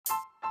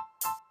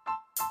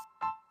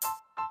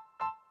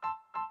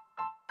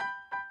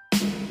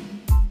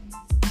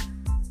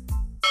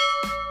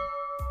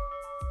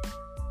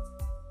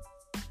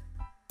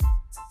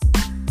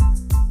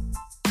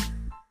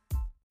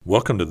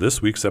Welcome to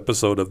this week's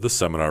episode of The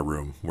Seminar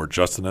Room, where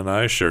Justin and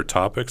I share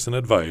topics and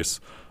advice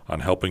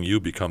on helping you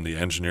become the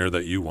engineer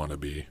that you want to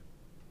be.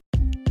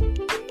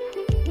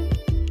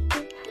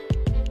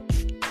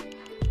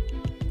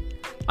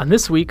 On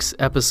this week's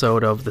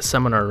episode of The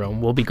Seminar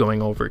Room, we'll be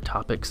going over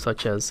topics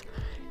such as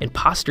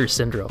imposter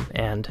syndrome,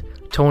 and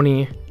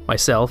Tony,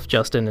 myself,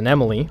 Justin, and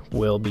Emily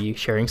will be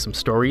sharing some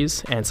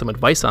stories and some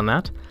advice on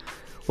that.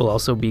 We'll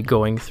also be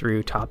going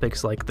through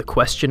topics like the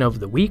question of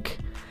the week,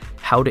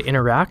 how to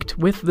interact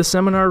with the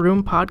Seminar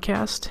Room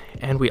podcast,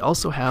 and we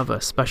also have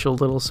a special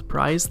little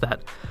surprise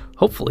that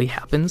hopefully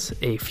happens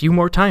a few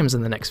more times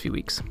in the next few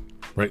weeks.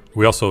 Right.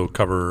 We also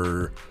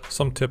cover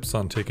some tips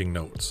on taking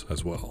notes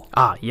as well.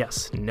 Ah,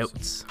 yes,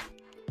 notes.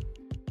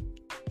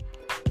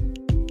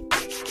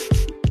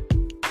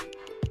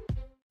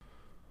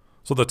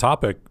 So the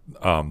topic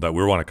that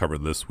we want to cover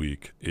this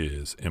week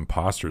is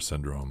imposter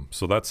syndrome.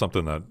 So that's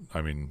something that,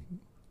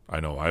 I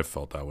know I've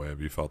felt that way.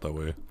 Have you felt that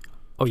way?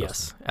 Oh,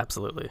 Justin? yes,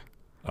 absolutely.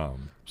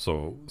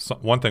 So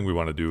one thing we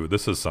want to do,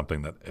 this is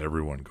something that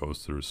everyone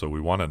goes through, so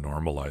we want to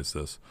normalize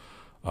this.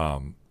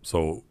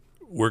 So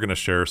we're going to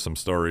share some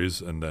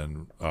stories, and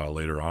then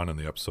later on in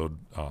the episode,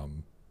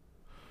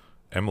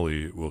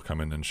 Emily will come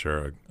in and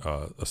share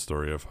a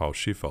story of how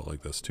she felt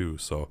like this too.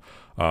 So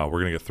we're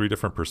going to get 3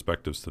 different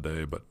perspectives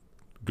today, but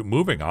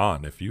moving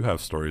on, if you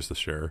have stories to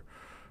share,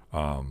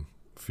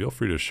 feel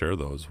free to share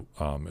those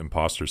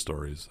imposter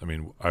stories. I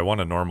mean, I want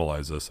to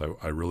normalize this.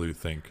 I really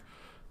think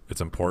it's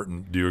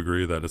important. Do you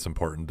agree that it's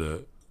important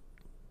to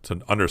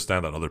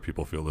understand that other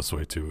people feel this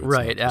way too? It's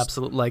right,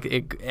 absolutely.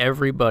 Like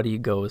everybody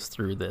goes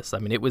through this. I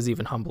mean, it was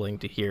even humbling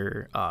to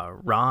hear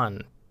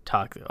Ron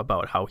talk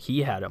about how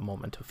he had a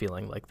moment of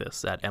feeling like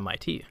this at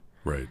MIT.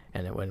 Right.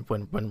 And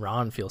when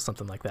Ron feels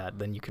something like that,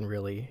 then you can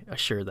really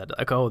assure that,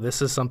 like, oh,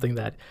 this is something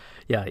that,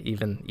 yeah,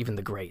 even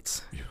the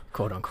greats,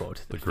 quote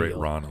unquote. The great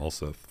Ron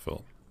Elseth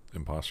felt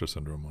imposter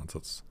syndrome once.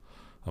 That's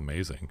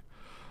amazing.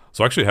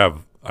 So I actually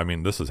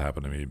this has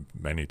happened to me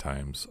many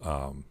times.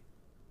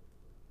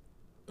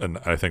 And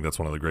I think that's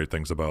one of the great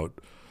things about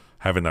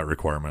having that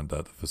requirement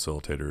that the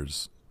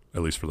facilitators,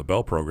 at least for the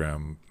Bell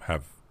program,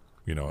 have,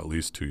 at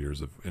least 2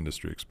 years of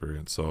industry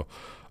experience. So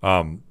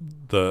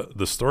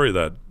the story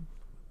that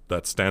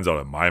stands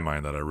out in my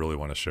mind that I really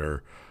want to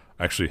share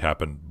actually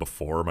happened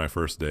before my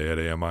first day at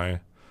AMI.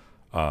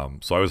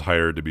 So I was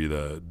hired to be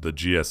the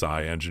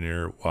GSI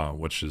engineer,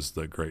 which is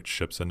the Great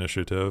Ships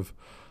Initiative.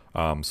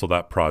 So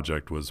that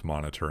project was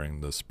monitoring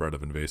the spread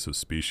of invasive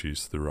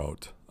species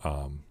throughout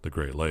the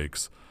Great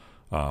Lakes.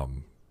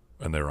 And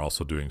they were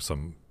also doing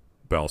some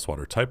ballast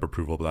water type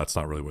approval, but that's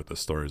not really what this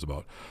story is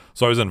about.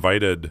 So I was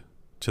invited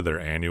to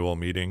their annual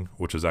meeting,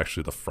 which is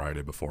actually the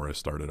Friday before I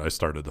started. I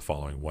started the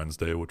following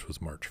Wednesday, which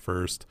was March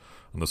 1st,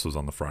 and this was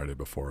on the Friday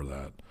before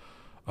that.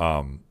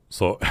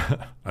 So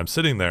I'm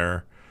sitting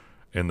there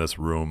in this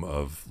room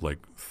of like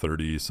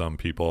 30 some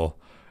people,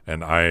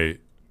 and I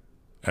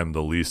am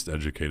the least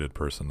educated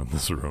person in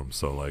this room.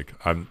 So like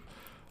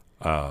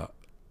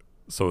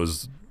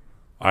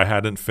I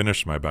hadn't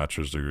finished my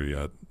bachelor's degree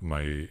yet.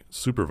 My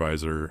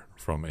supervisor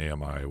from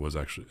AMI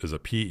is a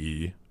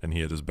PE, and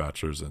he had his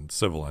bachelor's in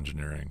civil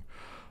engineering.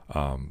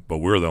 But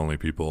we're the only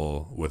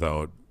people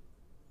without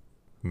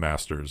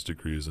master's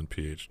degrees and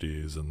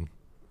PhDs and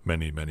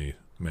many, many,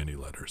 many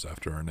letters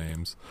after our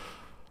names.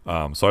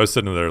 So I was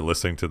sitting there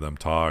listening to them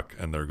talk,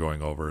 and they're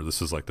going over,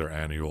 this is like their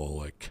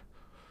annual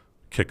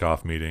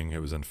kickoff meeting.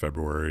 It was in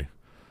February.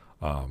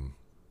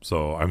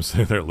 So I'm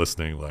sitting there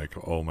listening like,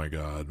 oh my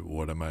God,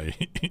 what am I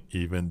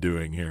even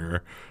doing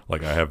here?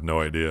 Like, I have no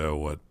idea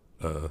what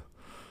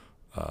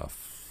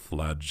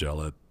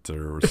flagellate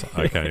or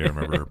I can't even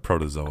remember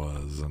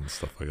protozoas and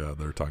stuff like that.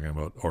 They're talking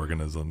about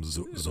organisms,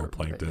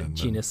 zooplankton.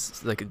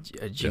 Genus, like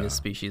a genus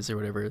species or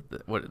whatever.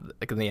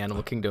 Like in the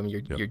animal kingdom,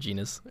 your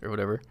genus or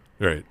whatever.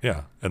 Right,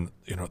 yeah. And,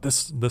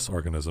 this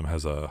organism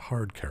has a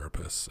hard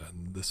carapace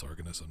and this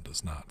organism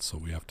does not. So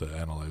we have to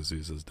analyze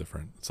these as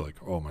different. It's like,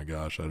 oh my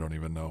gosh, I don't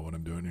even know what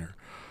I'm doing here.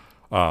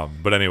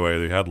 But anyway,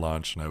 they had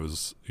lunch and I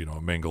was,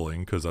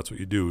 mingling because that's what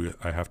you do.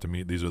 I have to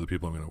meet, these are the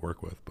people I'm going to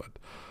work with. But,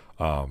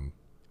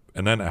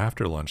 and then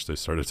after lunch, they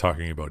started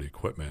talking about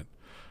equipment.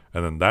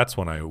 And then that's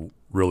when I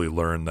really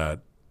learned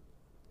that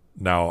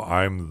now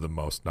I'm the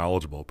most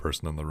knowledgeable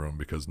person in the room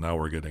because now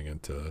we're getting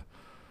into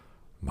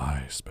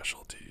my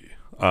specialty.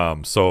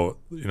 So,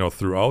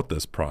 throughout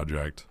this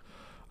project,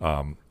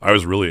 I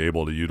was really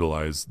able to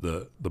utilize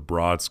the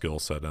broad skill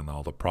set and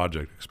all the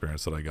project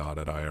experience that I got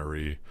at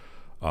IRE,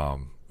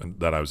 and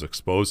that I was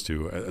exposed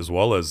to, as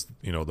well as,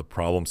 the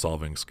problem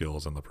solving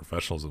skills and the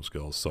professionalism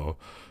skills. So,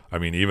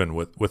 even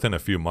within a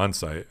few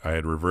months, I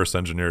had reverse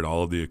engineered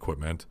all of the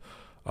equipment.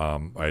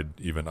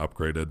 I'd even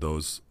upgraded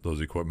those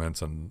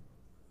equipments and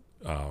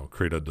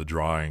created the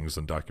drawings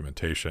and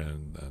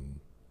documentation and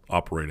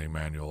operating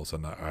manuals.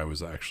 And I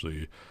was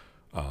actually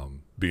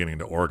beginning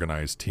to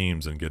organize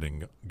teams and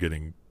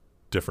getting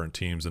different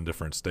teams in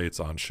different states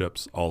on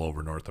ships all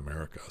over North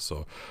America.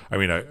 So,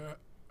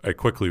 I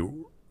quickly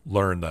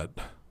learned that,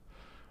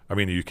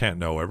 you can't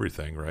know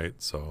everything, right?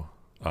 So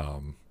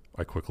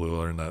I quickly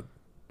learned that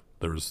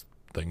there was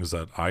things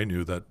that I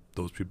knew that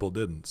those people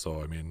didn't.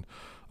 So I mean,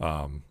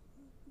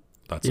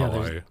 that's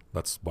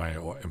that's my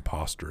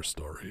imposter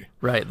story.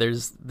 Right.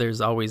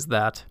 There's always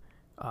that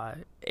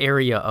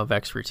area of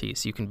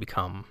expertise you can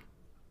become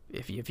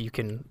if you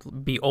can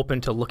be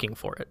open to looking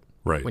for it.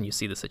 Right. When you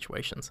see the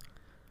situations.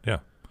 Yeah.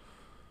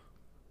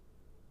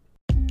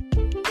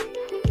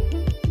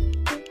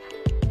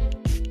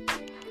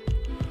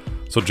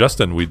 So,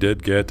 Justin, we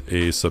did get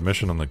a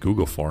submission on the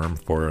Google form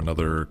for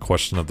another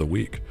question of the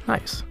week.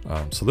 Nice.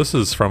 So this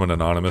is from an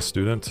anonymous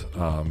student,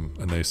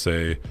 and they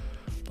say,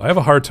 I have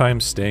a hard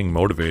time staying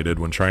motivated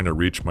when trying to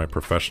reach my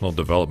professional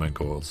development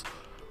goals.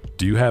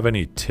 Do you have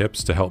any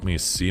tips to help me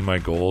see my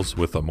goals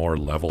with a more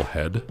level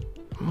head?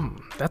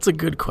 That's a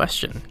good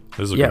question.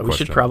 This is a good question. We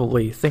should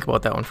probably think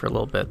about that one for a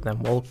little bit, then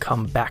we'll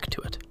come back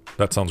to it.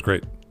 That sounds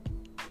great.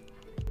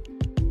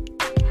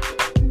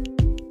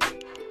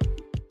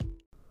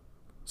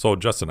 So,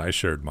 Justin, I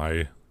shared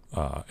my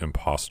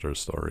imposter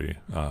story.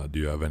 Do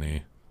you have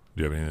anything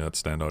that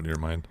stand out in your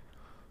mind?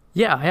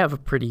 Yeah, I have a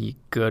pretty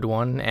good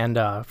one. And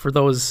for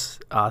those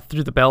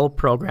through the Bell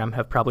program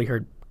have probably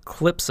heard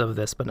clips of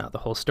this, but not the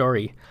whole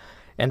story.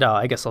 And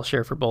I guess I'll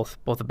share for both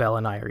the Bell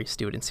and IRE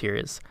students here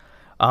is.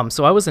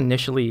 So I was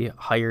initially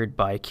hired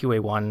by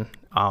QA1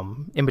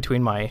 in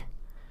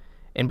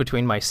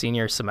between my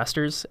senior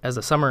semesters as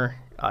a summer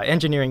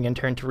engineering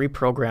intern to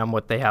reprogram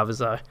what they have as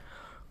a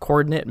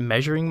coordinate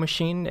measuring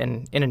machine.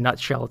 And in a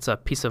nutshell, it's a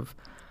piece of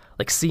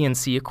like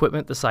CNC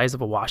equipment the size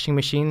of a washing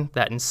machine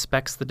that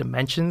inspects the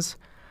dimensions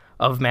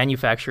of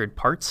manufactured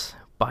parts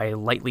by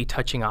lightly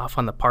touching off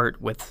on the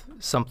part with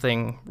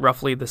something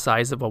roughly the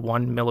size of a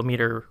 1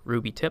 millimeter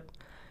ruby tip.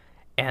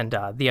 And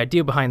the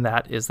idea behind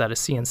that is that a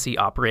CNC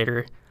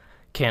operator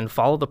can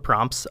follow the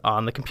prompts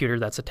on the computer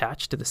that's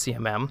attached to the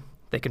CMM.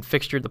 They can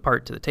fixture the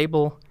part to the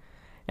table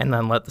and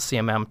then let the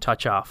CMM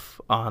touch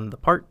off on the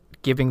part,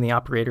 giving the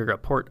operator a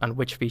report on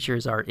which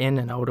features are in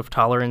and out of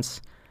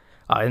tolerance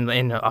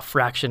in a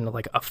fraction,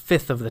 like a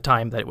fifth of the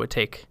time that it would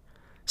take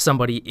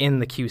somebody in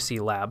the QC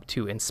lab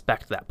to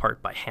inspect that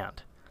part by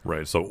hand.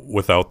 Right. So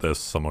without this,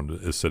 someone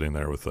is sitting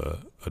there with a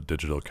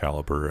digital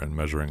caliper and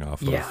measuring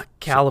off of...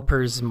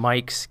 calipers,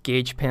 mics,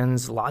 gauge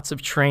pins, lots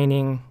of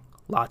training,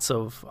 lots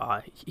of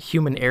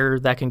human error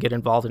that can get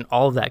involved, and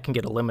all of that can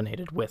get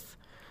eliminated with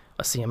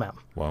a CMM.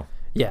 Wow.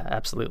 Yeah,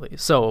 absolutely.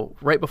 So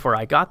right before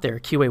I got there,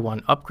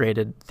 QA1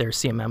 upgraded their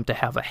CMM to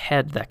have a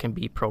head that can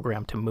be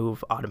programmed to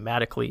move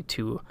automatically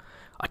to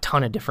a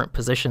ton of different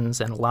positions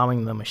and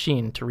allowing the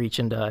machine to reach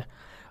into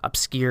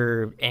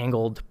obscure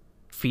angled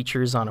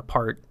features on a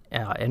part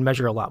and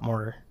measure a lot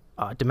more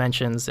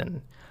dimensions.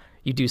 And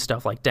you do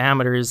stuff like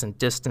diameters and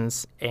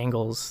distance,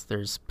 angles.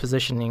 There's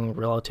positioning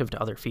relative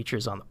to other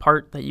features on the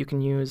part that you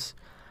can use.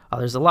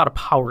 There's a lot of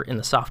power in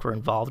the software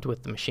involved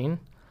with the machine.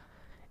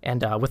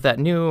 And with that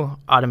new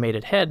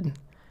automated head,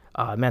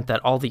 meant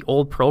that all the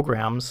old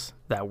programs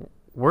that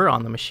were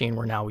on the machine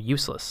were now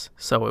useless.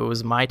 So it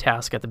was my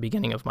task at the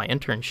beginning of my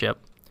internship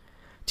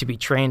to be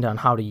trained on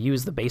how to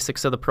use the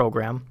basics of the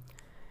program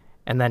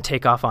and then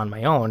take off on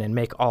my own and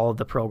make all of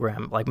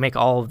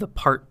the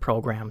part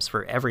programs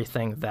for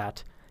everything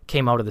that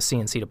came out of the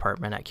CNC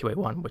department at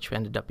QA1, which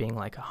ended up being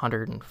like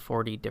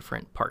 140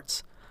 different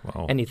parts.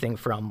 Wow. Anything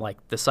from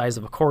like the size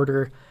of a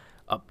quarter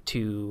up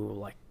to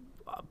like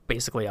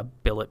basically a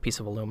billet piece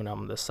of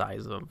aluminum the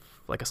size of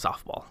like a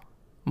softball.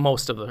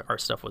 Most of our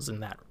stuff was in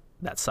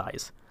that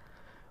size.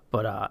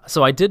 But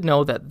so I did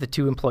know that the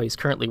two employees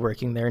currently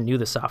working there knew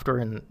the software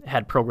and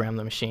had programmed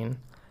the machine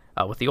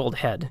with the old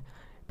head.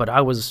 But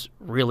I was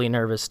really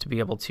nervous to be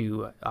able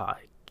to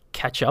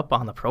catch up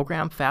on the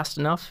program fast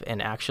enough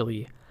and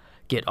actually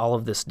get all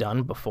of this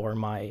done before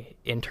my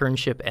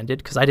internship ended,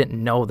 because I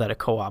didn't know that a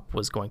co-op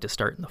was going to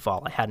start in the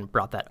fall. I hadn't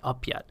brought that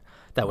up yet.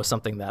 That was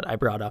something that I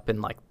brought up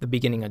in like the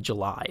beginning of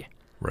July.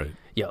 Right.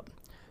 Yep.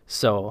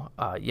 So,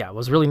 I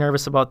was really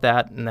nervous about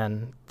that. And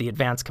then the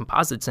advanced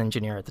composites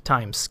engineer at the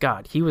time,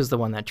 Scott, he was the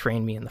one that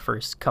trained me in the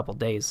first couple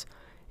days.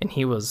 And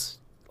he was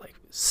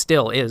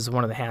still is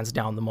one of the hands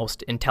down the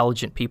most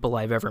intelligent people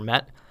I've ever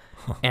met.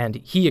 And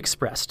he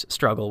expressed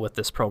struggle with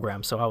this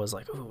program. So I was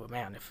like, oh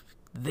man, if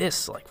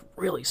this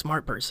really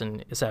smart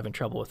person is having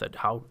trouble with it,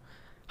 how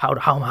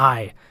am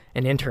I,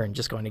 an intern,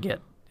 just going to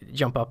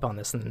jump up on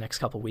this in the next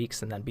couple of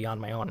weeks and then be on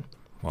my own?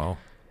 Wow.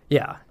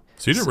 Yeah.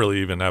 So you didn't really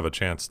even have a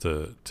chance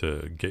to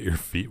get your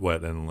feet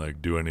wet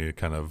and do any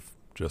kind of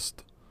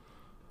just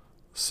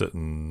sit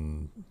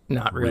and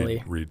not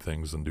really read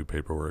things and do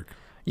paperwork.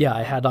 Yeah,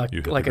 I had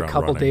a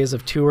couple days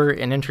of tour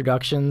and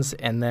introductions,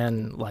 and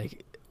then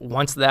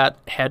once that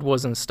head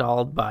was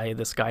installed by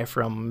this guy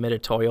from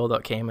Miditoyo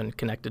that came and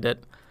connected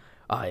it,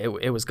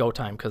 it was go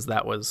time, because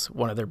that was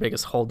one of their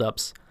biggest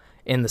holdups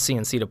in the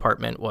CNC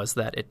department, was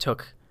that it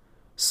took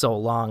so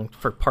long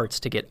for parts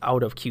to get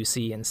out of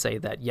QC and say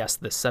that, yes,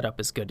 this setup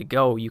is good to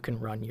go. You can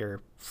run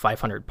your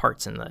 500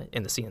 parts in the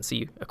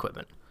CNC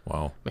equipment.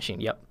 Wow.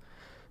 Machine, yep.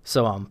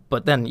 So,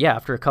 but then, yeah,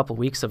 after a couple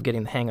weeks of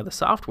getting the hang of the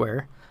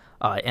software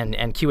and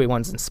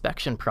QA1's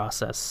inspection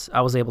process,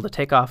 I was able to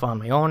take off on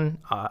my own.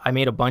 I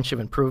made a bunch of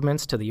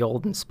improvements to the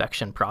old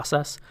inspection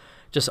process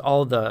just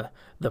all the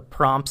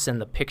prompts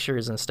and the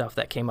pictures and stuff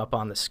that came up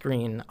on the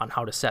screen on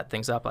how to set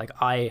things up. Like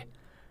I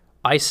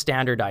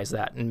standardized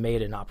that and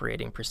made an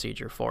operating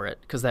procedure for it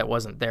because that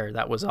wasn't there.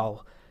 That was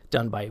all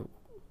done by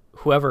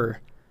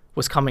whoever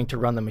was coming to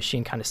run the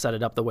machine, kind of set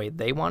it up the way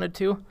they wanted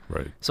to.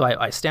 Right. So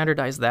I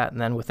standardized that, and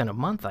then within a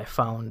month I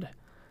found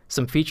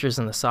some features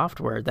in the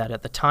software that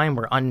at the time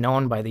were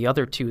unknown by the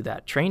other two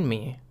that trained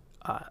me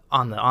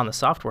on the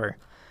software.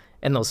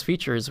 And those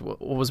features, what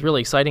was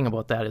really exciting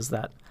about that is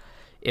that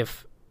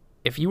if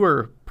you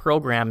were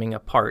programming a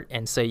part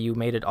and say you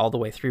made it all the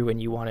way through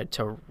and you wanted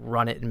to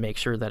run it and make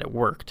sure that it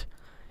worked,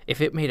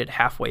 if it made it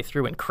halfway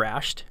through and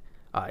crashed,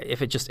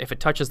 if it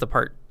touches the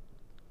part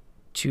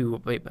to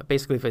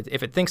basically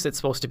if it thinks it's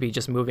supposed to be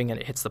just moving and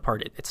it hits the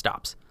part, it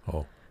stops.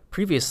 Oh.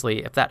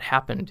 Previously, if that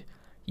happened,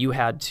 you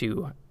had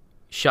to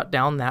shut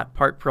down that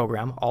part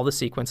program, all the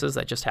sequences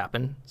that just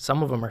happened.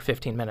 Some of them are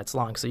 15 minutes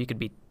long, so you could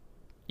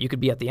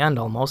be at the end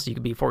almost. You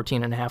could be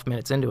 14 and a half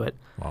minutes into it.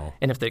 Wow.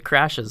 And if it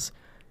crashes,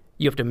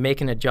 you have to make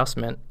an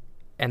adjustment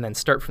and then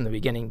start from the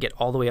beginning, get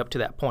all the way up to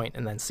that point,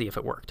 and then see if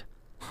it worked.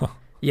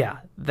 Yeah,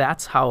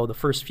 that's how the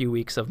first few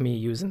weeks of me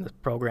using the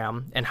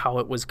program and how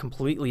it was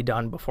completely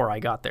done before I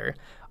got there.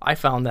 I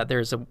found that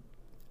there's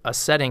a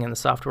setting in the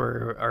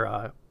software or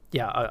a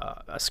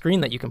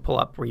screen that you can pull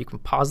up where you can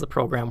pause the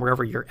program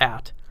wherever you're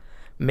at,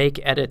 make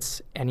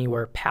edits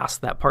anywhere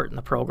past that part in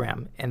the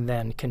program, and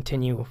then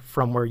continue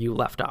from where you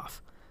left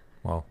off.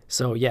 Wow.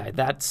 So yeah,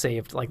 that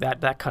saved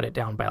that cut it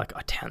down by like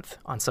a tenth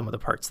on some of the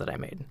parts that I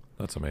made.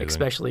 That's amazing.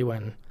 Especially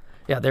when,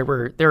 there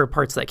were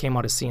parts that came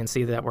out of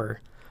CNC that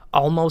were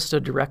almost a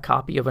direct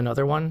copy of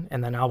another one,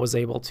 and then I was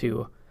able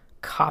to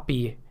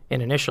copy an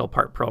initial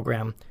part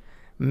program,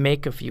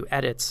 make a few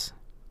edits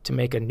to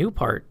make a new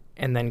part,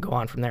 and then go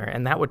on from there.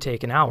 And that would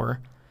take an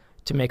hour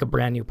to make a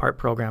brand new part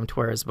program,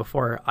 whereas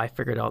before I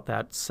figured out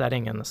that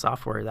setting in the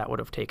software, that would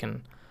have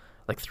taken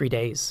like 3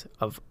 days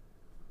of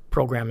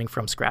programming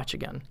from scratch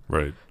again.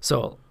 Right.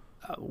 So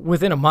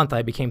within a month,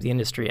 I became the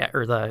industry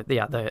industry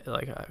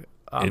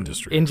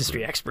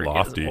expert.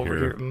 Lofty over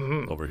here.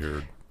 Mm-hmm. Over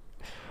here.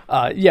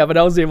 But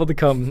I was able to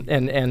come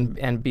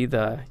and be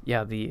the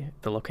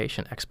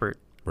location expert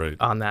Right.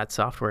 on that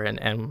software,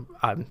 and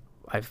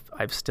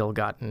I've still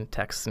gotten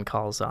texts and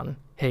calls on,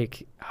 hey,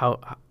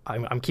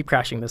 I'm keep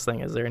crashing this thing.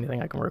 Is there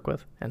anything I can work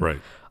with? And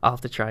Right. I'll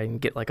have to try and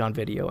get like on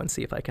video and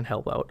see if I can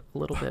help out a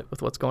little bit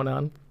with what's going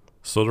on.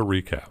 So to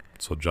recap,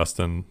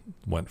 Justin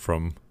went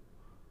from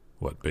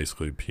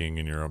basically peeing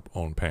in your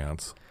own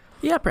pants.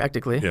 Yeah,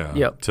 practically. Yeah.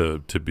 Yep.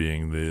 To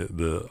being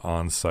the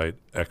on-site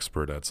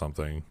expert at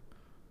something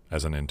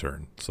as an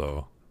intern.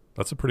 So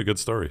that's a pretty good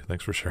story.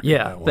 Thanks for sharing.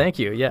 Yeah, that one. thank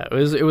you. Yeah,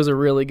 it was a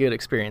really good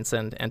experience,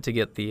 and to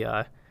get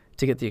the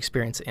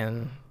experience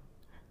in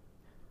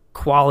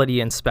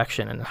quality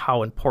inspection and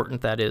how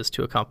important that is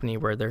to a company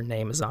where their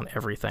name is on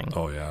everything.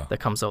 Oh yeah. That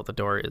comes out the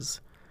door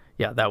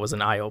that was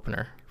an eye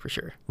opener for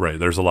sure. Right.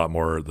 There's a lot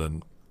more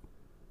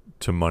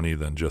to money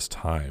than just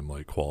time.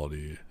 Like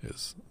quality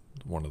is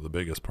one of the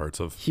biggest parts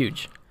of.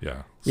 Huge.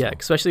 Yeah. Yeah,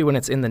 especially when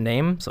it's in the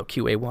name. So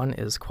QA1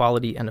 is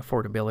quality and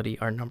affordability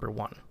are number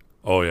one.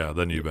 Oh yeah.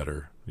 Then you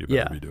better be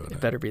doing it.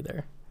 It better be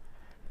there.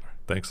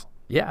 Thanks.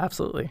 Yeah,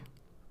 absolutely.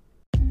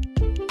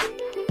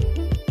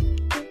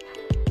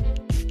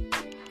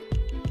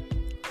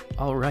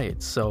 All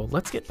right, so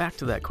let's get back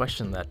to that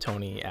question that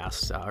Tony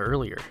asked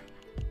earlier.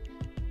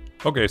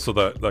 Okay, so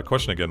that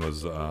question again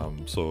was,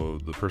 so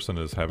the person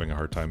is having a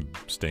hard time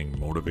staying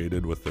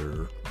motivated with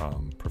their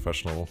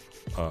professional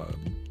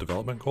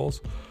development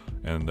goals,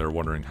 and they're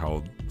wondering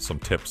how some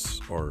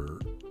tips or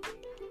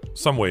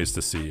some ways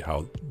to see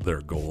how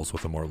their goals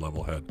with a more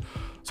level head.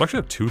 So I actually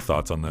have two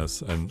thoughts on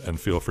this, and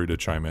feel free to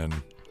chime in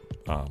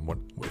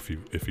if you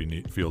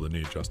feel the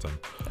need, Justin.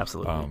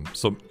 Absolutely.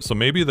 So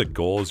maybe the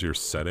goals you're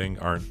setting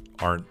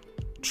aren't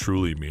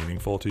truly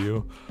meaningful to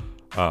you.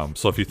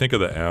 So if you think of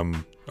the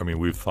M, I mean,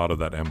 we've thought of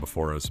that M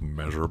before as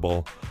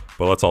measurable,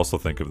 but let's also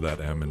think of that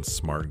M in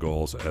SMART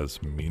goals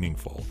as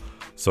meaningful.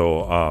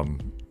 So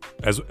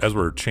as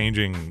we're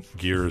changing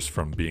gears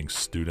from being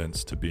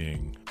students to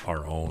being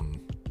our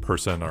own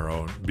person,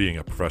 being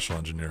a professional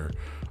engineer,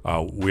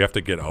 we have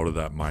to get out of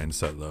that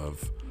mindset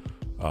of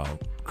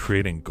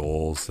creating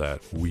goals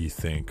that we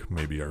think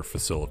maybe our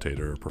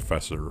facilitator or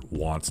professor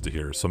wants to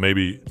hear. So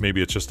maybe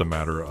it's just a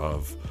matter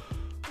of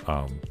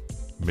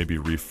maybe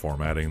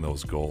reformatting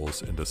those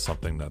goals into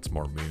something that's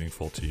more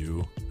meaningful to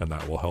you, and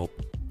that will help.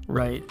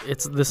 Right.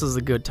 This is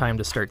a good time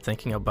to start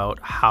thinking about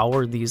how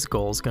are these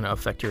goals going to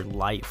affect your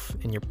life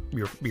and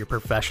your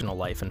professional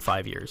life in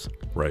 5 years.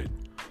 Right.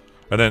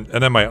 And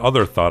then my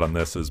other thought on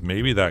this is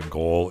maybe that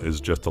goal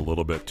is just a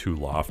little bit too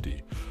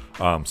lofty.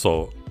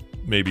 So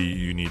maybe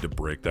you need to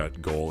break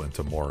that goal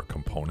into more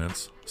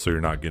components so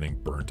you're not getting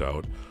burnt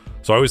out.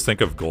 So I always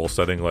think of goal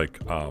setting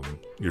like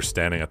you're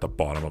standing at the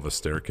bottom of a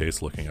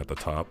staircase looking at the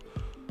top.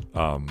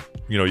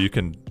 You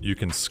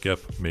can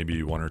skip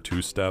maybe 1 or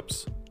 2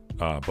 steps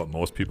but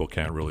most people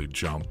can't really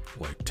jump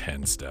like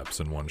 10 steps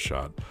in one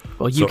shot.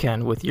 Well, you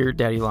can with your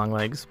daddy long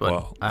legs,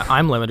 but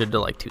I'm limited to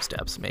like 2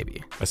 steps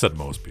maybe. I said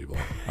most people.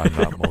 I'm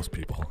not most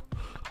people.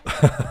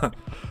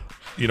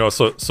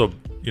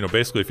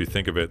 Basically if you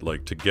think of it,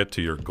 like, to get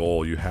to your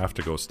goal, you have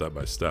to go step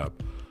by step.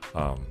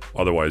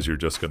 Otherwise you're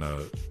just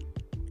gonna,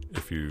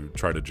 if you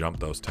try to jump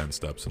those 10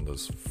 steps and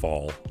just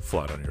fall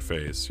flat on your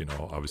face,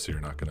 obviously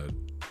you're not gonna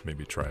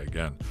maybe try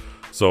again.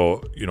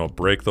 So,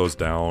 break those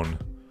down.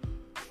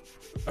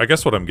 I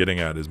guess what I'm getting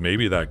at is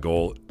maybe that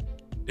goal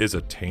is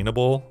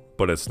attainable,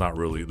 but it's not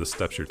really, the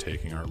steps you're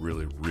taking aren't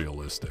really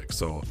realistic.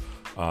 So,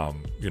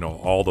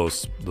 all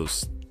those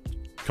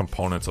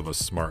components of a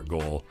SMART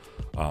goal,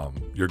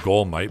 your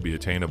goal might be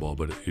attainable,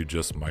 but you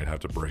just might have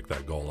to break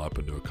that goal up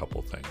into a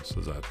couple things.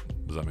 Does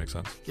that make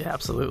sense? Yeah,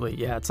 absolutely.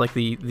 Yeah, it's like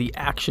the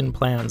action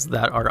plans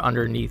that are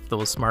underneath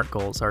those SMART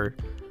goals are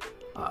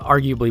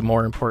arguably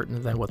more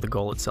important than what the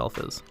goal itself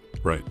is.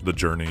 Right. The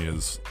journey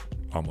is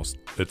almost,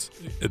 it's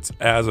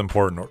as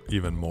important or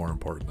even more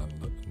important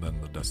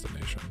than the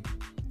destination.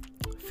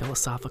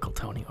 Philosophical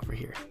Tony over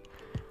here.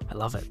 I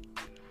love it.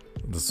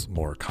 This is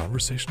more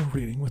conversational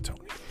reading with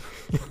Tony.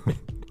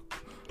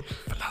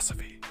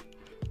 Philosophy.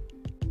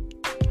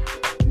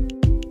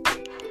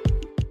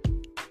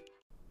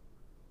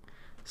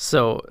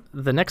 So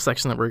the next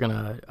section that we're going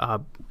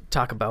to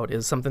talk about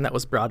is something that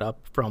was brought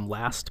up from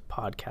last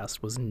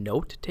podcast, was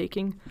note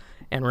taking.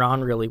 And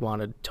Ron really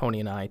wanted Tony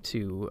and I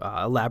to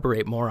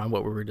elaborate more on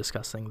what we were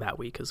discussing that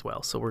week as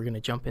well. So we're going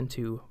to jump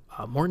into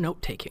more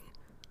note taking.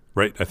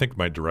 Right. I think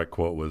my direct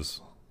quote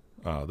was,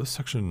 this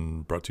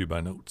section brought to you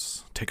by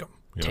notes. Take them.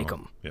 Take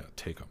them. Yeah,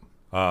 take them.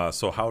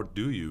 So how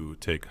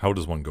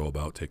does one go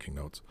about taking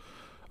notes?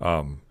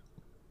 Well,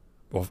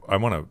 I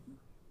want to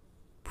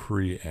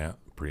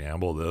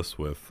preamble this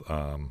with,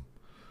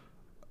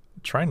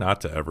 try not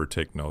to ever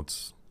take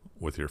notes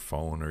with your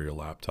phone or your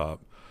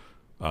laptop.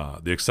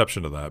 The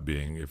exception to that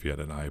being if you had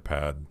an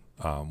iPad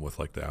with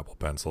like the Apple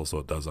Pencil, so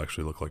it does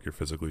actually look like you're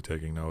physically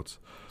taking notes.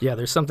 Yeah,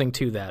 there's something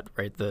to that,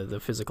 right? The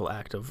physical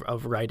act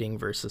of writing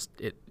versus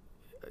it.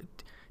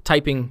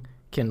 Typing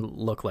can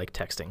look like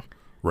texting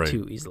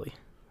too easily.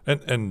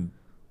 And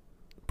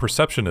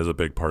perception is a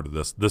big part of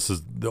this. This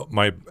is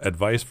my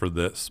advice for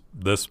this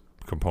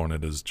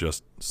component is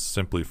just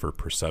simply for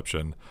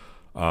perception.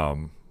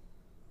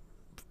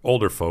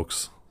 Older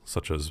folks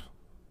such as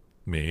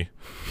me,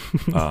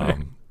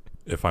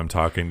 if I'm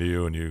talking to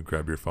you and you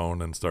grab your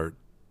phone and start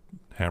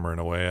hammering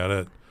away at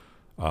it,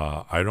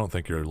 I don't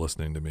think you're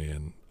listening to me,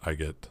 and I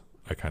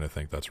kind of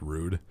think that's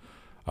rude.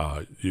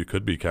 You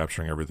could be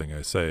capturing everything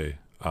I say,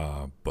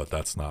 but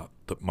that's not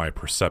my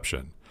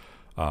perception.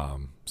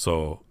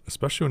 So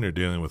especially when you're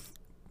dealing with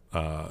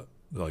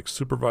like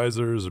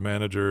supervisors or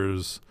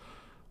managers,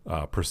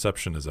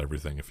 perception is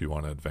everything if you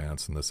want to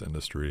advance in this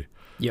industry.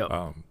 Yep.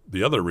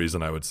 The other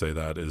reason I would say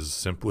that is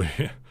simply,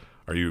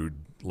 are you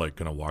like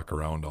going to walk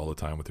around all the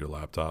time with your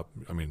laptop?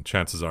 I mean,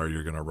 chances are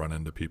you're going to run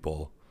into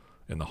people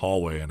in the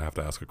hallway and have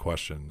to ask a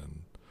question,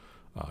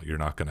 and you're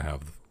not going to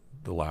have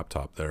the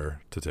laptop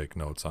there to take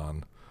notes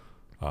on.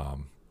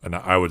 And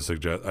I would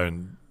suggest,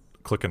 and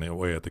clicking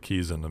away at the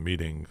keys in the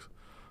meeting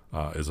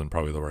isn't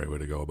probably the right way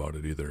to go about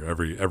it either.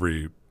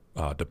 Every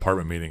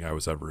department meeting I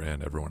was ever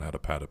in, everyone had a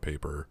pad of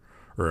paper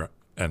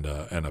and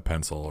a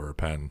pencil or a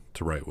pen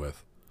to write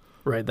with.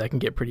 Right, that can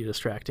get pretty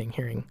distracting,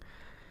 hearing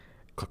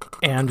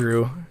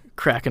Andrew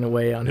cracking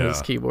away on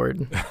his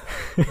keyboard.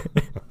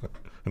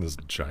 And this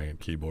giant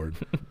keyboard.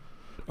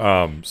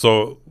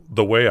 So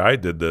the way I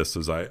did this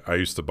is I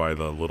used to buy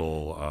the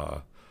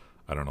little,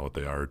 I don't know what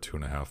they are,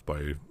 2.5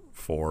 by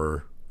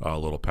 4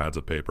 little pads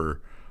of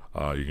paper.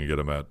 You can get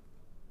them at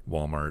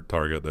Walmart,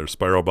 Target. They're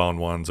spiral bound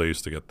ones. I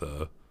used to get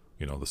the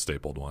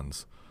stapled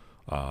ones.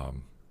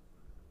 And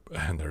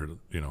they're,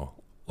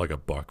 like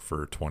 $1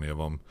 for 20 of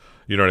them.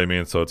 You know what I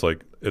mean? So it's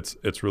like,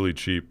 it's really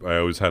cheap. I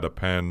always had a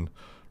pen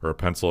or a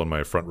pencil in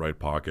my front right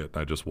pocket.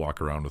 And I just walk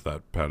around with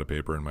that pad of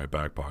paper in my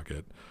back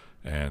pocket.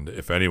 And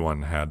if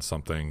anyone had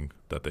something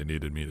that they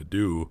needed me to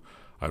do,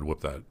 I'd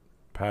whip that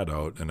pad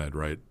out and I'd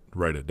write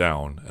it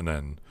down. And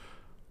then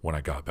when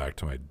I got back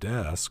to my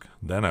desk,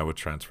 then I would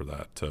transfer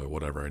that to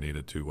whatever I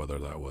needed to, whether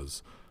that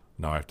was,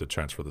 now I have to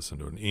transfer this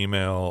into an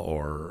email,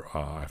 or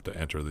I have to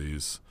enter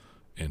these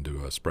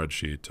into a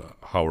spreadsheet,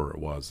 however it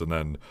was. And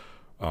then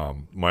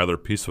my other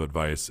piece of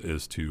advice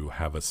is to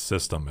have a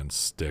system and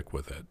stick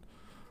with it.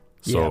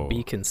 So,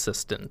 be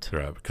consistent.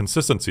 Yeah,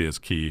 consistency is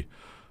key.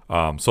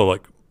 So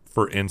like,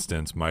 for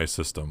instance, my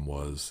system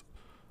was,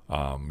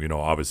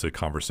 obviously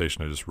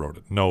conversation, I just wrote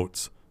it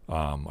notes.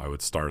 I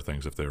would star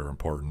things if they were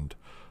important.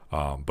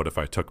 But if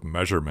I took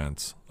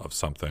measurements of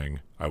something,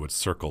 I would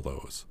circle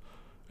those.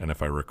 And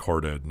if I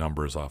recorded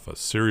numbers off a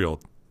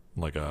serial,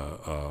 like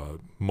a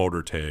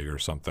motor tag or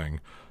something,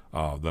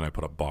 then I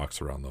put a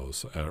box around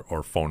those,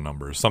 or phone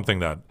numbers, something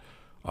that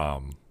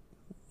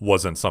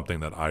wasn't something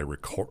that I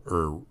record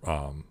or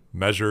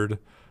measured.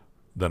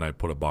 Then I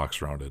put a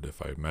box around it.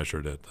 If I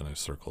measured it, then I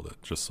circled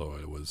it, just so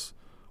it was,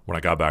 when I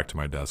got back to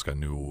my desk, I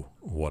knew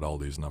what all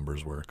these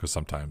numbers were, because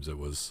sometimes it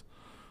was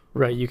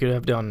Right. You could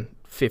have done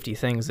 50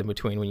 things in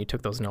between when you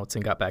took those notes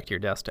and got back to your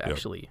desk to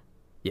actually,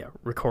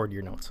 record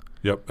your notes.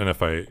 Yep. And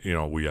if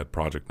we had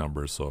project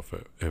numbers, so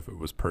if it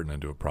was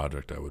pertinent to a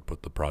project, I would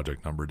put the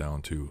project number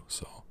down too.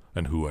 So,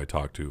 and who I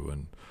talked to,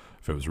 and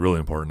if it was really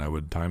important, I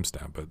would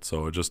timestamp it.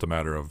 So it's just a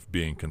matter of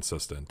being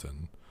consistent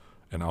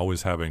and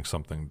always having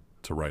something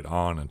to write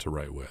on and to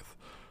write with.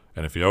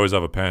 And if you always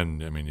have a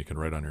pen, I mean, you can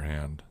write on your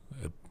hand.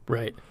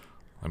 Right.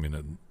 I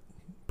mean,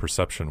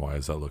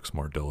 perception-wise, that looks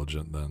more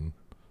diligent than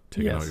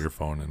taking out your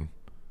phone and.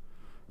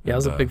 Yeah, I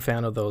was a big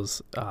fan of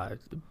those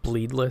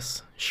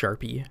bleedless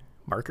Sharpie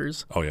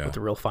markers. Oh, yeah. With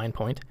the real fine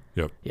point.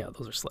 Yep. Yeah,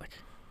 those are slick.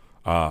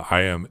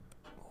 I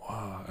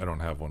don't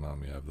have one on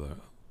me. I have the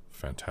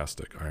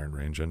fantastic Iron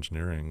Range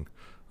Engineering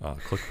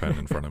click pen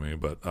in front of me,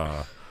 but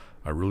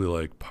I really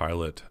like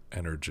Pilot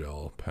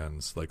Energel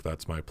pens. Like,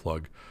 that's my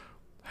plug.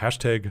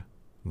 Hashtag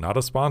not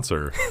a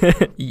sponsor.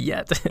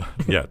 Yet.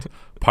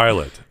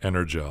 Pilot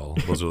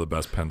Energel. Those are the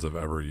best pens I've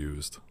ever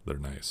used. They're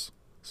nice.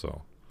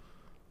 So,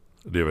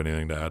 do you have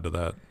anything to add to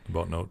that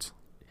about notes?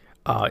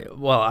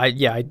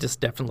 I just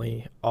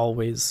definitely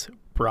always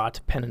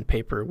brought pen and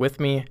paper with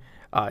me.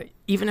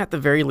 Even at the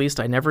very least,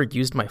 I never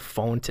used my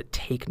phone to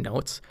take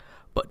notes,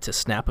 but to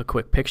snap a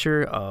quick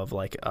picture of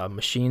like a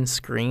machine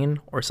screen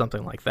or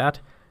something like that,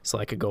 so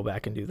I could go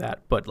back and do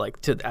that. But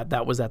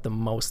that was at the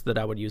most that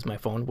I would use my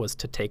phone, was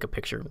to take a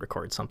picture and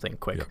record something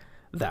quick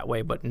that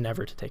way, but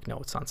never to take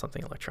notes on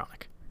something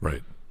electronic.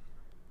 Right.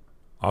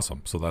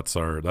 Awesome. So that's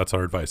our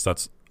advice.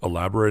 That's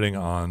elaborating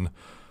on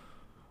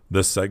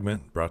this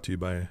segment, brought to you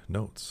by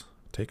Notes.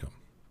 Take them.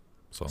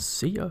 So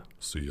see ya.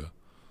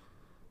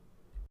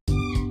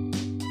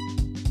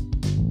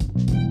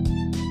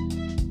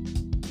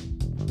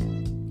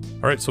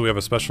 All right, so we have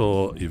a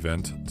special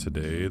event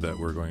today that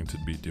we're going to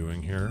be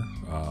doing here.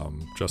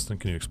 Justin,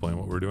 can you explain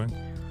what we're doing?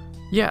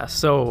 Yeah,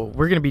 so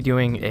we're going to be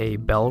doing a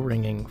bell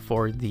ringing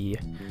for the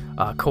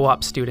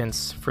co-op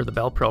students for the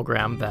Bell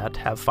program that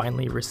have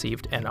finally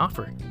received an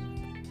offer.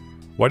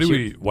 Why do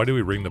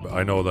we ring the bell?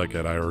 I know, like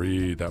at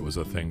IRE, that was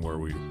a thing where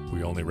we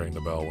only rang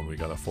the bell when we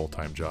got a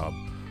full-time job.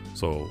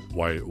 So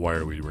why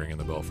are we ringing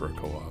the bell for a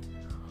co-op?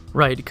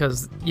 Right,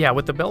 because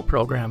with the Bell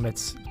program,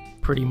 it's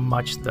pretty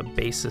much the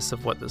basis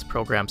of what this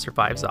program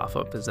survives off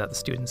of, is that the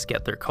students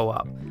get their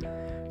co-op.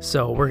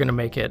 So we're going to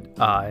make it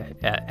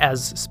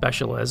as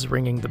special as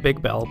ringing the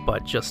big bell,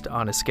 but just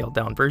on a scaled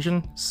down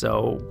version.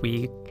 So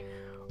we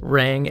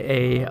rang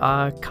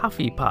a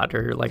coffee pot,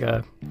 or like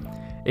a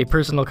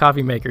personal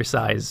coffee maker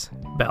size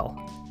bell.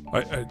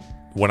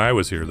 When I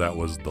was here, that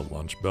was the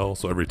lunch bell.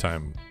 So every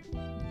time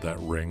that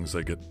rings,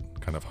 I get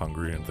kind of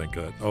hungry and think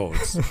that,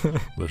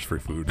 there's free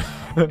food.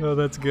 Oh,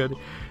 that's good.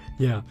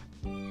 Yeah.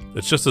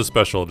 It's just as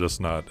special,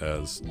 just not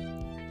as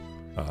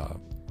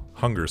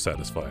hunger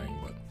satisfying.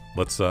 But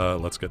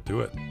let's get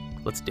to it.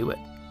 Let's do it.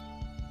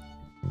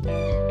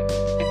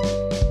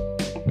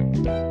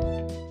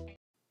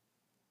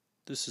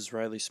 This is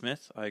Riley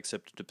Smith. I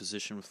accepted a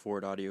position with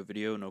Forward Audio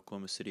Video in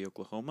Oklahoma City,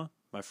 Oklahoma.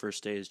 My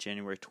first day is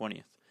January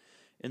 20th.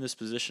 In this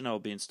position, I will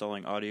be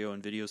installing audio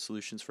and video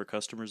solutions for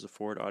customers of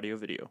Forward Audio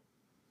Video.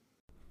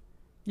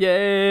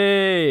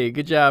 Yay!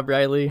 Good job,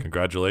 Riley.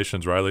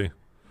 Congratulations, Riley.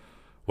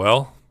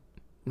 Well,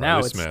 now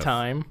Riley it's Smith,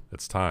 time.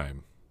 It's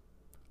time.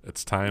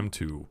 It's time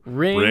to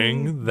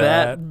ring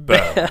that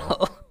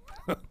bell.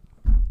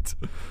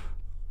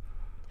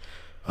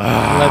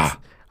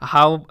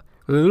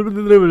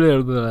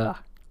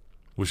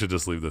 We should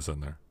just leave this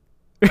in there.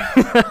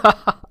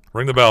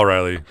 Ring the bell,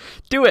 Riley.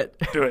 Do it.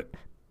 Do it.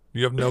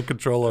 You have no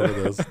control over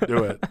this.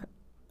 Do it.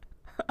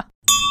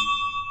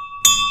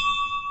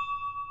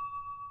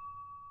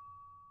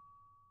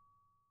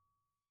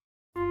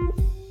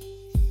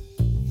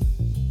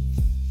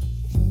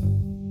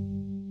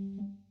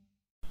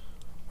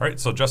 All right,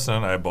 so Justin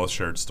and I both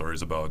shared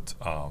stories about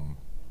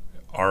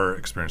our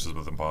experiences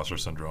with imposter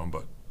syndrome,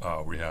 but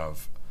we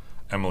have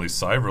Emily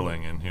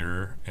Seiverling in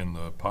here in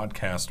the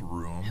podcast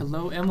room.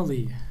 Hello,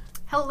 Emily.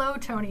 Hello,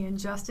 Tony and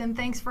Justin.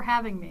 Thanks for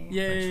having me.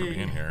 Yay. Thanks for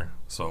being here.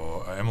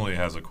 So Emily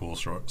has a cool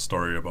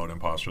story about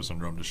imposter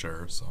syndrome to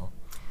share.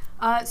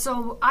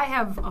 So I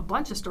have a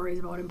bunch of stories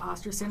about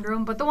imposter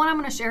syndrome, but the one I'm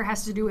going to share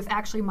has to do with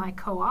actually my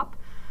co-op.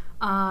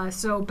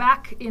 So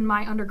back in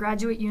my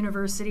undergraduate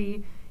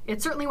university, it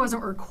certainly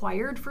wasn't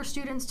required for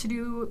students to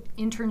do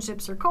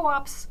internships or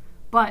co-ops,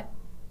 but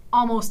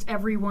almost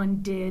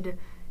everyone did.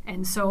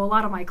 And so a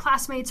lot of my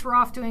classmates were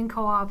off doing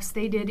co-ops.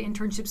 They did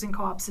internships and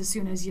co-ops as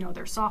soon as,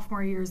 their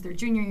sophomore years, their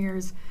junior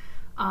years.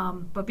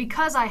 But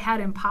because I had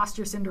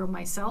imposter syndrome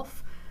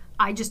myself,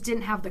 I just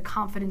didn't have the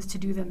confidence to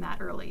do them that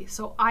early.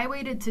 So I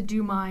waited to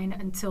do mine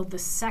until the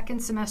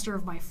second semester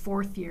of my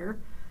fourth year.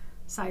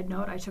 Side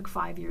note, I took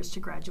 5 years to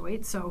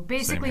graduate. So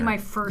basically my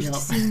first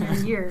senior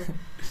year,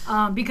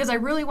 because I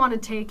really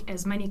wanted to take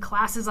as many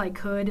classes I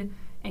could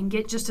and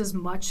get just as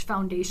much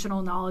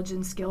foundational knowledge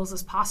and skills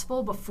as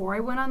possible before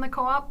I went on the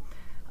co-op.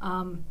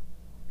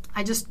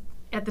 I just,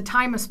 at the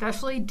time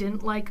especially,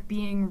 didn't like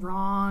being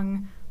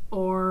wrong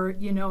or,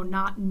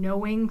 not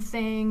knowing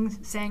things,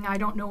 saying I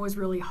don't know is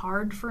really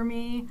hard for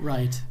me.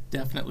 Right,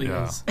 definitely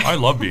is. I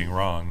love being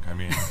wrong. I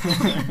mean,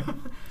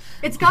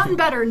 it's gotten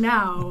better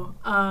now,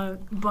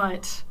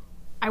 but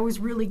I was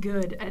really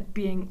good at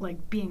being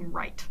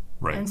right.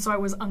 Right. And so I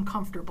was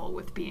uncomfortable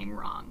with being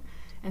wrong.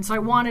 And so I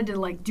wanted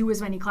to do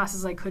as many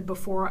classes as I could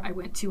before I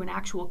went to an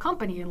actual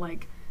company. And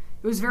it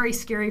was very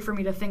scary for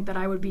me to think that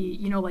I would be,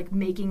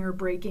 making or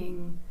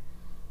breaking.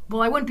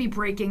 Well, I wouldn't be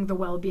breaking the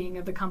well-being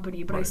of the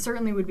company, but I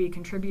certainly would be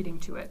contributing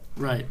to it.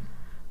 Right.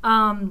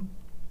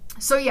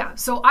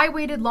 So I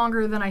waited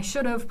longer than I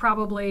should have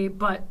probably,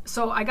 but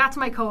so I got to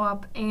my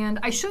co-op, and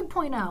I should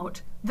point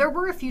out there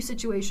were a few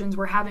situations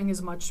where having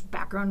as much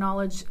background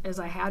knowledge as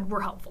I had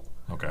were helpful.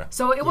 okay.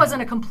 So it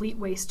wasn't a complete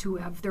waste to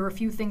have. There were a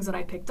few things that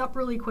I picked up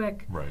really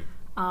quick. Right.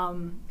 A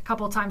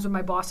couple of times when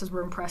my bosses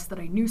were impressed that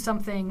I knew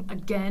something.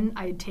 Again,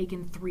 I had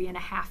taken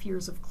 3.5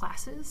 years of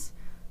classes.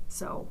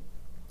 So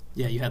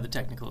Yeah, you had the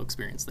technical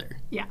experience there.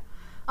 yeah.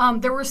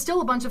 There were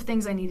still a bunch of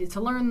things I needed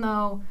to learn,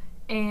 though.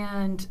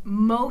 And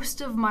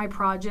most of my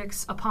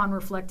projects, upon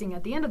reflecting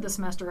at the end of the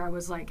semester, I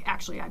was like,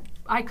 actually,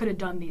 I could have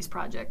done these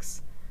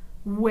projects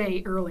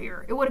way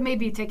earlier. It would have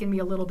maybe taken me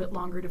a little bit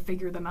longer to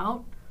figure them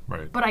out.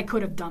 Right. But I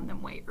could have done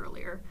them way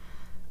earlier.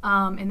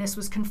 And this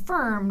was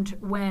confirmed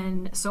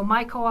so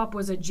my co-op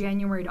was a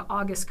January to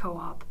August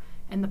co-op,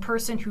 and the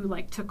person who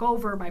took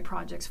over my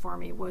projects for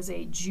me was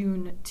a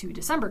June to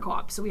December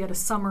co-op. So we had a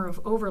summer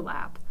of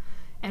overlap.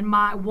 And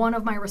one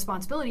of my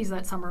responsibilities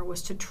that summer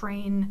was to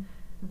train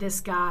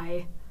this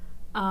guy.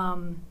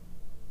 Do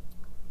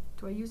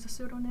I use a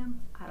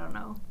pseudonym? I don't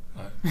know.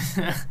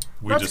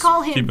 Let's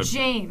call him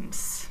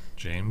James.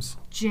 James?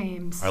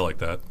 James. I like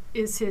that.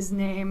 Is his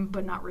name,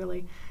 but not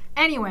really.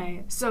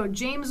 Anyway, so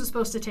James was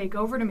supposed to take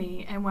over to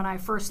me, and when I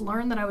first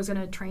learned that I was going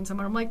to train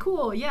someone, I'm like,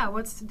 cool, yeah,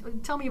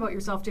 tell me about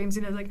yourself, James.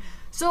 And I was like,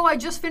 so I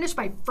just finished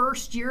my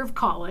first year of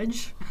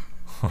college.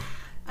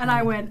 And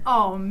I went,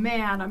 oh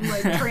man, I'm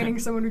training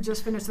someone who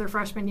just finished their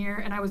freshman year,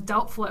 and I was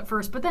doubtful at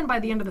first, but then by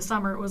the end of the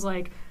summer, it was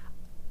like,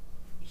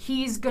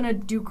 he's going to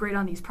do great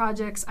on these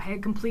projects. I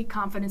had complete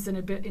confidence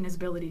in his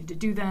ability to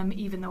do them,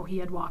 even though he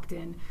had walked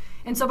in.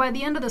 And so by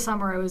the end of the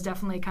summer, I was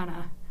definitely kind of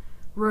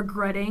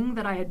regretting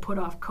that I had put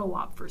off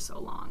co-op for so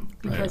long,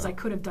 because I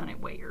could have done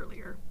it way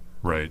earlier.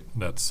 Right.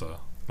 That's a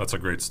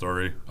great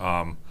story.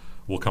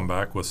 We'll come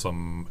back with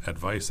some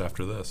advice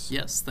after this.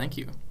 Yes, thank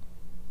you.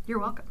 You're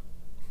welcome.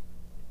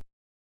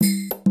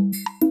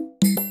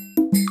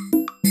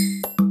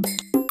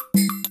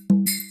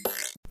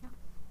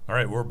 All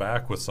right, we're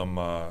back with some,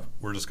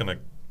 we're just going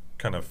to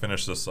kind of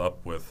finish this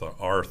up with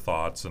our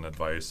thoughts and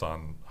advice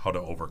on how to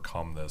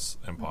overcome this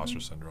imposter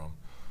syndrome.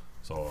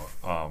 So,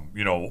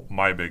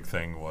 my big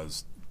thing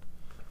was,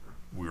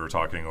 we were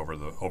talking over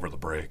the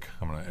break.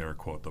 I'm going to air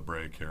quote the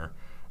break here.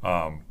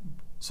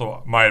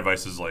 So my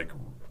advice is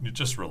you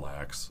just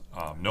relax.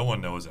 No one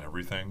knows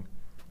everything.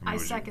 I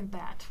second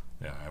that.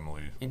 Yeah,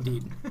 Emily.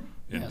 Indeed. Indeed.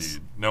 Yes.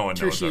 No one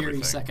knows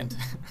everything. Tertiary second.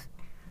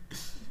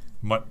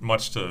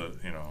 Much to,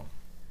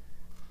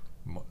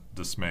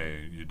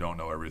 dismay, you don't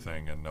know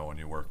everything, and no one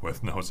you work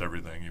with knows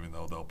everything, even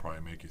though they'll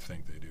probably make you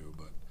think they do.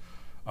 But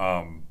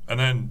and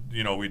then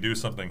we do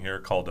something here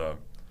called a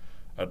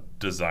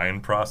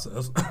design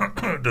process.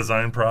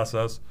 Design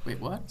process. Wait,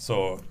 what?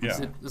 So yeah,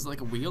 is it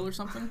like a wheel or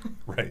something?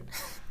 Right.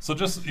 So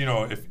just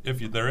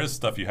if there is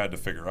stuff you had to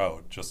figure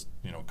out, just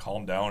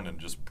calm down and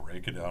just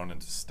break it down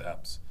into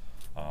steps.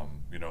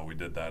 We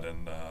did that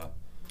in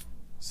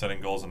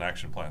setting goals and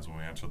action plans when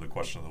we answered the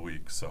question of the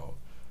week. So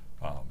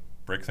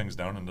break things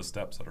down into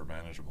steps that are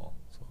manageable.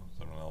 So is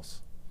anyone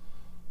else?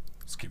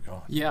 Let's keep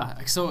going. Yeah.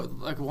 So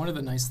one of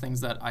the nice things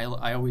that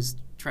I always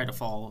try to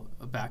fall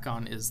back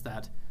on is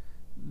that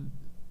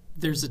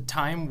there's a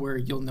time where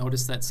you'll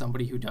notice that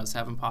somebody who does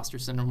have imposter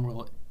syndrome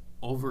will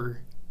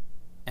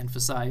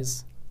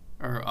overemphasize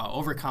or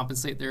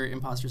overcompensate their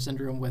imposter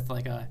syndrome with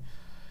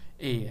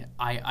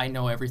I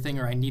know everything,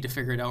 or I need to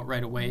figure it out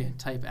right away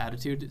type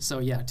attitude. So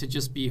yeah, to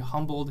just be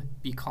humbled,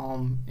 be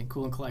calm and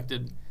cool and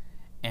collected,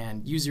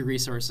 and use your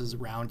resources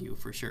around you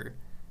for sure.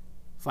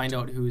 Find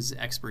out who's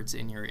experts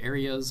in your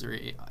areas or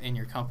in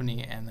your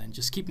company, and then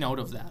just keep note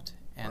of that,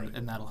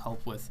 and that'll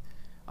help with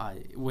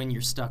when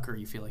you're stuck or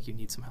you feel like you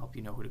need some help.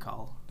 You know who to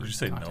call. Did you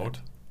say contact. note?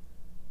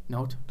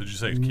 Note? Did you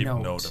say keep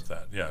note of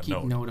that? Yeah,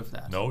 keep note of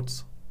that.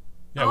 Notes?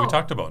 Yeah, we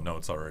talked about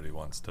notes already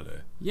once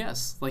today.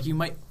 Yes, you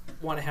might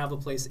want to have a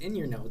place in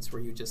your notes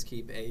where you just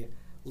keep a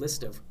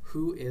list of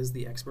who is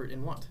the expert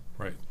in what.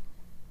 Right.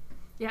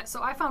 Yeah,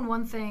 so I found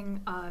one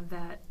thing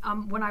that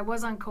when I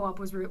was on co-op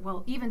was,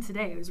 even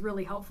today, it was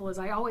really helpful, is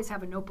I always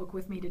have a notebook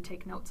with me to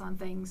take notes on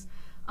things.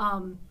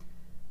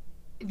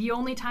 The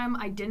only time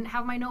I didn't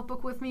have my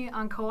notebook with me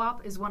on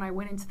co-op is when I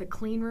went into the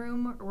clean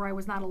room, where I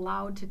was not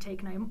allowed to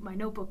take my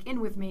notebook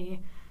in with me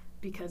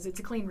because it's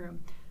a clean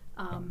room.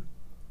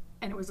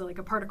 And it was a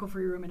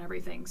particle-free room and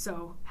everything,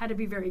 so had to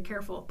be very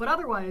careful. But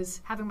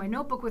otherwise, having my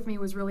notebook with me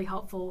was really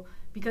helpful,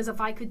 because if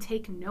I could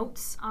take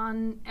notes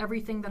on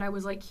everything that I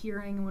was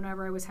hearing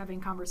whenever I was having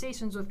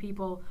conversations with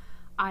people,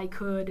 I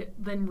could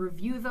then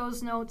review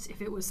those notes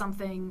if it was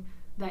something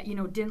that,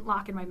 didn't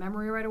lock in my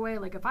memory right away.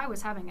 Like if I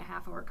was having a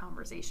half-hour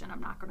conversation,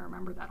 I'm not going to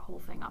remember that whole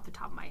thing off the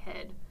top of my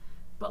head.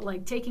 But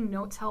like taking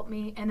notes helped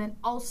me. And then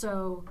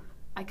also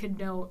I can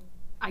note,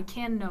 I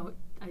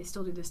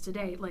still do this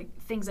today, like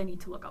things I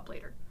need to look up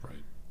later. Right.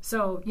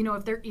 So,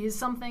 if there is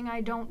something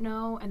I don't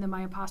know and then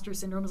my imposter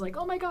syndrome is like,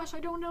 oh my gosh, I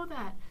don't know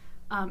that.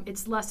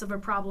 It's less of a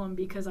problem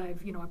because I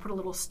put a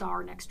little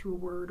star next to a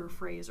word or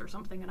phrase or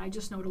something, and I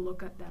just know to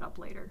look that up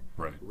later.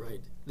 Right.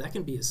 Right. That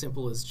can be as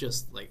simple as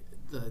just like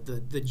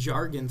the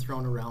jargon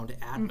thrown around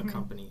at a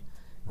company.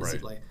 Right.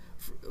 It like,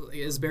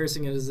 as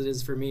embarrassing as it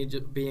is for me,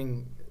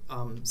 being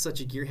such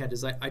a gearhead,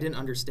 is I didn't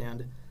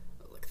understand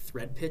like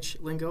thread pitch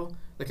lingo.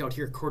 Like I would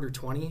hear quarter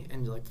 20,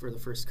 and like for the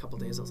first couple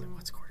days, I was like,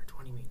 what's quarter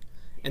 20 mean?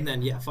 And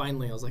then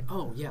finally I was like,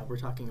 oh yeah, we're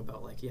talking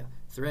about like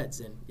threads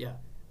and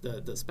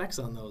the specs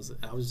on those.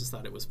 I was just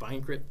thought it was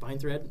fine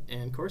thread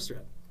and coarse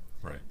thread.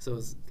 Right. So it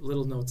was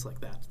little notes like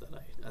that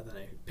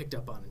I picked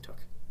up on and took.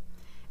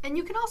 And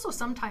you can also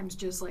sometimes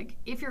just like,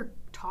 if you're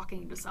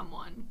talking to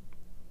someone,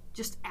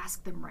 just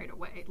ask them right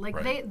away. Like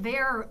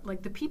they're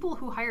like, the people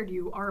who hired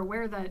you are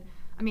aware that,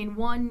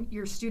 one,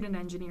 you're student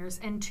engineers,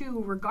 and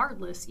two,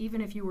 regardless, even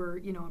if you were,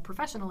 a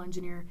professional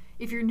engineer,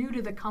 if you're new to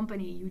the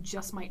company, you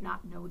just might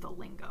not know the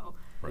lingo.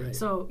 Right.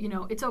 So,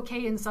 it's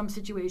okay in some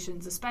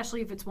situations, especially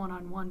if it's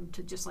one-on-one,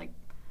 to just like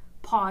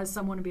pause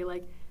someone and be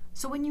like,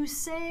 so when you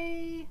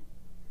say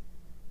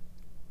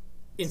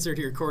insert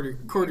here quarter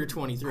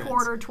 20 threads.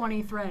 Quarter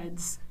 20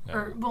 threads. Yeah.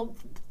 Or, well,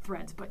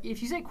 threads. But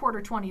if you say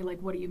quarter 20, like,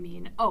 what do you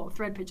mean? Oh,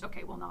 thread pitch.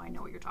 Okay, well, now I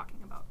know what you're talking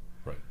about.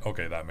 Right.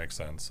 Okay, that makes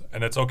sense.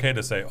 And it's okay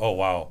to say, oh,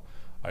 wow,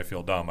 I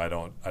feel dumb. I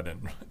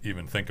didn't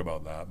even think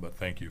about that, but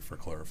thank you for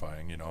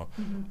clarifying,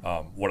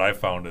 What I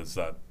found is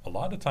that a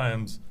lot of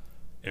times,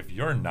 if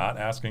you're not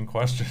asking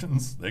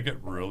questions, they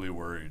get really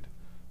worried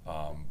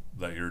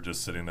that you're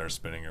just sitting there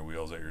spinning your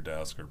wheels at your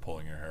desk or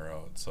pulling your hair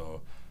out.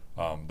 So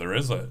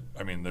there's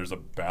a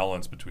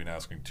balance between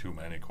asking too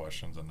many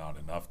questions and not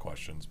enough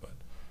questions. But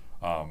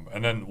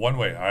and then one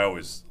way I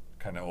always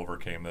kind of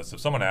overcame this,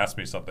 if someone asked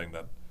me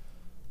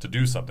to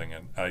do something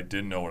and I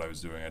didn't know what I was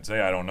doing, I'd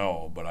say I don't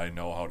know, but I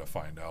know how to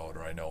find out,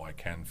 or I know I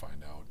can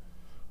find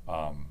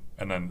out.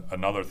 And then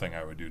another thing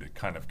I would do to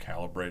kind of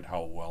calibrate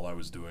how well I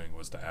was doing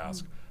was to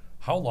ask,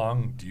 how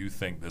long do you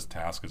think this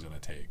task is going to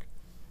take?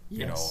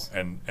 Yes.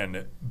 And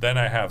then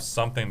I have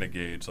something to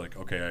gauge, like,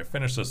 okay, I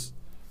finished this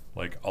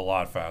like a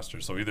lot faster.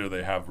 So either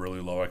they have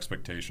really low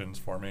expectations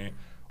for me,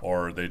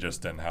 or they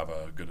just didn't have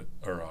a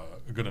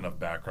good enough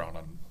background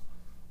on,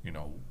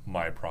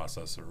 my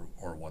process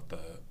or what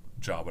the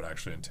job would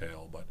actually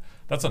entail. But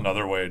that's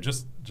another way,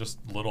 just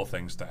little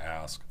things to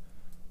ask.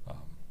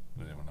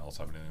 Does anyone else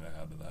have anything to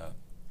add to that?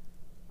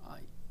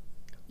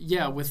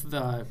 With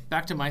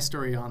back to my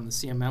story on the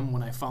CMM,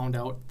 when I found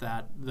out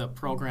that the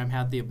program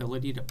had the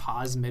ability to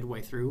pause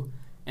midway through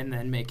and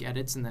then make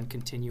edits and then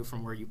continue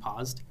from where you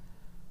paused.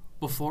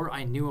 Before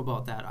I knew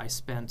about that, I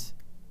spent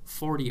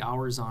 40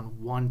 hours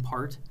on one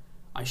part.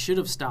 I should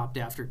have stopped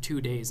after 2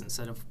 days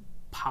instead of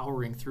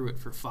powering through it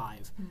for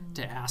 5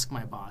 to ask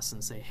my boss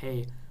and say,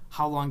 hey,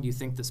 how long do you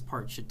think this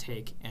part should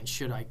take, and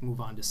should I move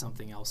on to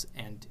something else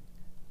and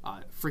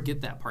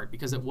forget that part,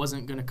 because it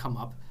wasn't going to come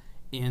up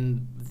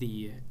in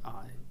the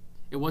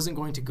it wasn't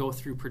going to go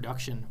through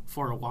production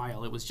for a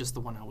while. It was just the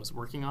one I was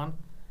working on.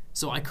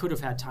 So I could have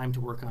had time to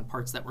work on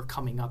parts that were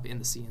coming up in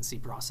the CNC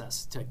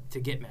process to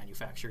get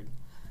manufactured.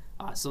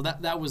 So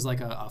that was like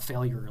a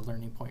failure or a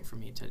learning point for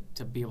me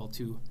to be able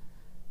to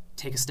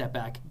take a step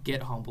back,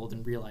 get humbled,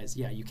 and realize,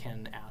 you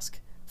can ask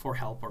for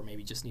help, or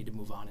maybe just need to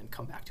move on and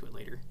come back to it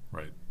later.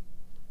 Right.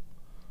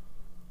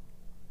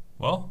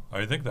 Well,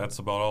 I think that's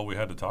about all we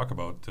had to talk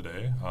about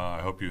today.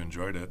 I hope you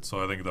enjoyed it.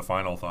 So I think the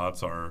final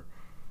thoughts are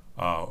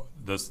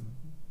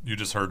you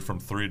just heard from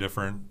 3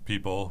 different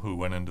people who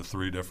went into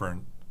 3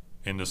 different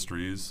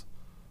industries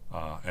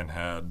and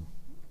had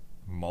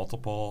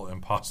multiple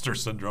imposter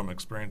syndrome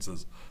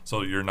experiences.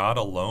 So you're not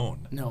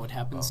alone. No, it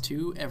happens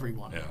to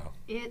everyone. Yeah.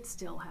 It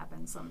still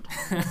happens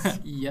sometimes.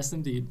 Yes,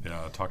 indeed.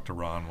 Yeah, I talk to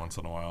Ron once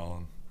in a while,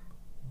 and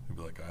he'd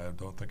be like, I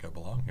don't think I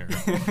belong here.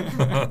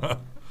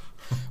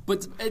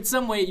 But in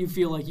some way, you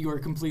feel like you are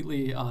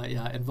completely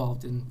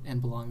involved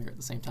and belong there at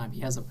the same time.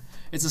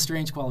 It's a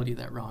strange quality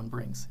that Ron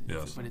brings.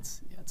 Yes. But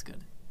it's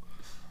good.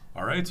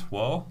 All right.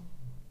 Well,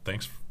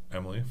 thanks,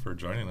 Emily, for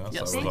joining us. Yes.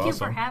 That was Thank awesome. you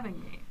for having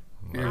me.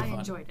 Very I fun.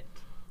 enjoyed it.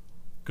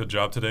 Good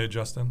job today,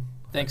 Justin.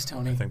 Thanks,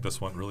 Tony. I think this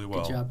went really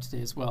well. Good job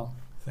today as well.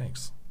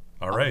 Thanks.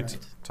 All right. right.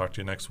 Talk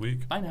to you next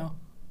week. Bye now.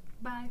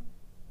 Bye.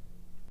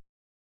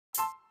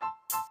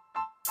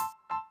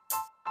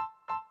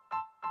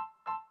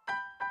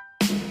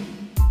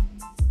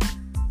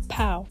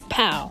 Pow,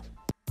 pow.